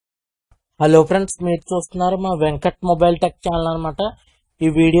Hello friends, మీరు చూస్తున్నారు మా వెంకట్ మొబైల్ టెక్ ఛానల్ అనమాట. ఈ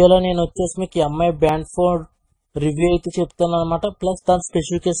వీడియోలో నేను వచ్చేసి మీకు ఎంఐ బ్యాండ్ 4 రివ్యూ అయితే చెప్తాను అనమాట. ప్లస్ దాని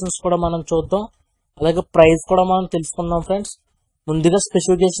స్పెసిఫికేషన్స్ కూడా మనం చూద్దాం, అలాగే ప్రైస్ కూడా మనం తెలుసుకుందాం ఫ్రెండ్స్. ముందుగా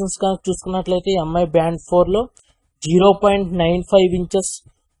స్పెసిఫికేషన్స్ కనుక చూసుకున్నట్లయితే MI band 4లో 0.95 inches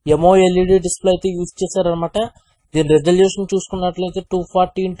MOLED display అయితే యూజ్ చేశారనమాట. దీని రెజల్యూషన్ చూసుకున్నట్లయితే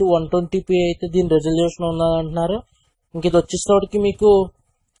 240x120p అయితే దీని రెజల్యూషన్ ఉన్నదంటున్నారు. ఇంక ఇది వచ్చేసరికి మీకు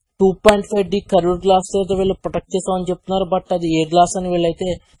 2.5D కర్వ్డ్ గ్లాస్ అయితే వీళ్ళు ప్రొటెక్ట్ చేసామని చెప్తున్నారు. బట్ అది ఏ గ్లాస్ అని వీళ్ళైతే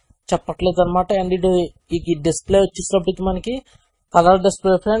చెప్పట్లేదు అనమాట. అండ్ ఈ డిస్ప్లే వచ్చేసరికి మనకి కలర్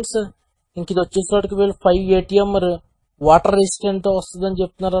డిస్ప్లే ఫ్రెండ్స్. ఇంక ఇది వచ్చేసరికి వీళ్ళు 5 ATM వాటర్ రెసిస్టెంట్ వస్తుందని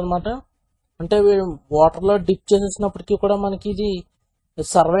చెప్తున్నారు అనమాట. అంటే వీళ్ళు వాటర్లో డిప్ చేసేసినప్పటికీ కూడా మనకి ఇది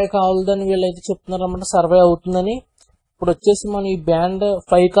సర్వే కావాలని వీళ్ళైతే చెప్తున్నారు అనమాట. సర్వే అవుతుందని. ఇప్పుడు వచ్చేసి మన ఈ బ్యాండ్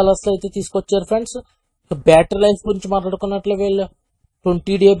 5 కలర్స్ అయితే తీసుకొచ్చారు ఫ్రెండ్స్. బ్యాటరీ లైఫ్ గురించి మాట్లాడుకున్నట్లు వీళ్ళు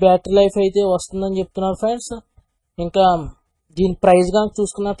 20 డే బ్యాటరీ లైఫ్ అయితే వస్తుందని చెప్తున్నారు ఫ్రెండ్స్. ఇంకా దీని ప్రైస్ కనుక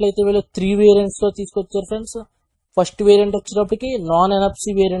చూసుకున్నట్లయితే వీళ్ళు 3 వేరియంట్స్ లో తీసుకొచ్చారు ఫ్రెండ్స్. ఫస్ట్ వేరియంట్ వచ్చేటప్పటికి నాన్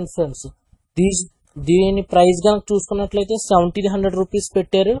ఎన్ఎఫ్సి వేరియంట్ ఫ్రెండ్స్. దీని ప్రైస్ కనుక చూసుకున్నట్లయితే 1700 రూపీస్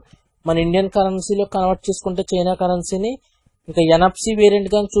పెట్టారు. మన ఇండియన్ కరెన్సీలో కన్వర్ట్ చేసుకుంటే చైనా కరెన్సీని. ఇంకా ఎన్ఎఫ్సి వేరియంట్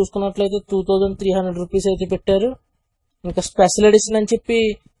కనుక చూసుకున్నట్లయితే 2300 రూపీస్ అయితే పెట్టారు. ఇంకా స్పెషల్ ఎడిషన్ అని చెప్పి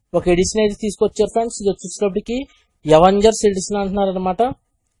ఒక ఎడిషన్ అయితే తీసుకొచ్చారు ఫ్రెండ్స్. ఇది వచ్చేటప్పటికి అవెంజర్స్ ఎడిషన్ అంటున్నారు అనమాట.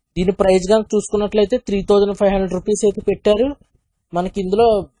 దీని ప్రైస్ కనుక చూసుకున్నట్లయితే 3500 రూపీస్ అయితే పెట్టారు. మనకి ఇందులో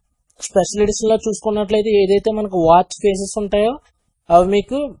స్పెషల్ ఎడిషన్ లో చూసుకున్నట్లయితే ఏదైతే మనకు వాచ్ ఫేసెస్ ఉంటాయో అవి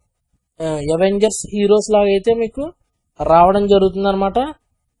మీకు అవెంజర్స్ హీరోస్ లాగా అయితే మీకు రావడం జరుగుతుంది అనమాట.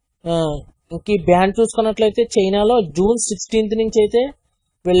 ఇంక ఈ బ్యాండ్ చూసుకున్నట్లయితే చైనాలో June 16 నుంచి అయితే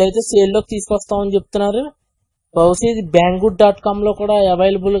వీళ్ళైతే సేల్లోకి తీసుకొస్తామని చెప్తున్నారు. బహుశా ఇది banggood.com లో కూడా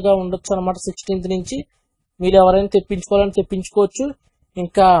అవైలబుల్ గా ఉండొచ్చు అనమాట 16 నుంచి. మీరు ఎవరైనా తెప్పించుకోవాలని తెప్పించుకోవచ్చు.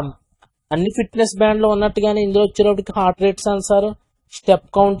 ఇంకా అన్ని ఫిట్నెస్ బ్యాండ్ లో ఉన్నట్టుగానే ఇందులో వచ్చేటప్పటికి heart rate censor, step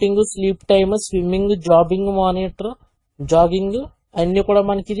counting, sleep time, swimming, jogging అన్ని కూడా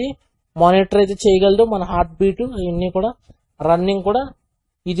మనకి ఇది మానిటర్ అయితే చేయగలదు. మన హార్ట్ బీట్ ఇవన్నీ కూడా, రన్నింగ్ కూడా.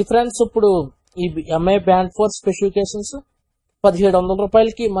 ఇది ఫ్రెండ్స్ ఇప్పుడు ఈ ఎంఐ బ్యాండ్ 4 స్పెసిఫికేషన్స్ 1700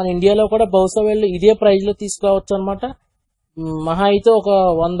 రూపాయలకి మన ఇండియాలో కూడా బహుశా వీళ్ళు ఇదే ప్రైస్ లో తీసుకురావచ్చు అనమాట. మహా అయితే ఒక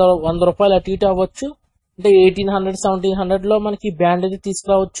 100 రూపాయలు అటు ఇటు అవ్వచ్చు. అంటే 1800 1700 లో మనకి బ్యాండ్ అయితే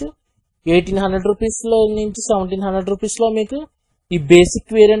తీసుకురావచ్చు. 1800 రూపీస్ లో నుంచి 1700 రూపీస్ లో మీకు ఈ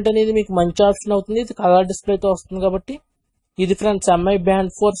బేసిక్ వేరియంట్ అనేది మీకు మంచి ఆప్షన్ అవుతుంది. ఇది కలర్ డిస్ప్లేతో వస్తుంది కాబట్టి. ఇది friends MI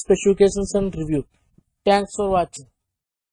band 4 specifications and review. Thanks for watching.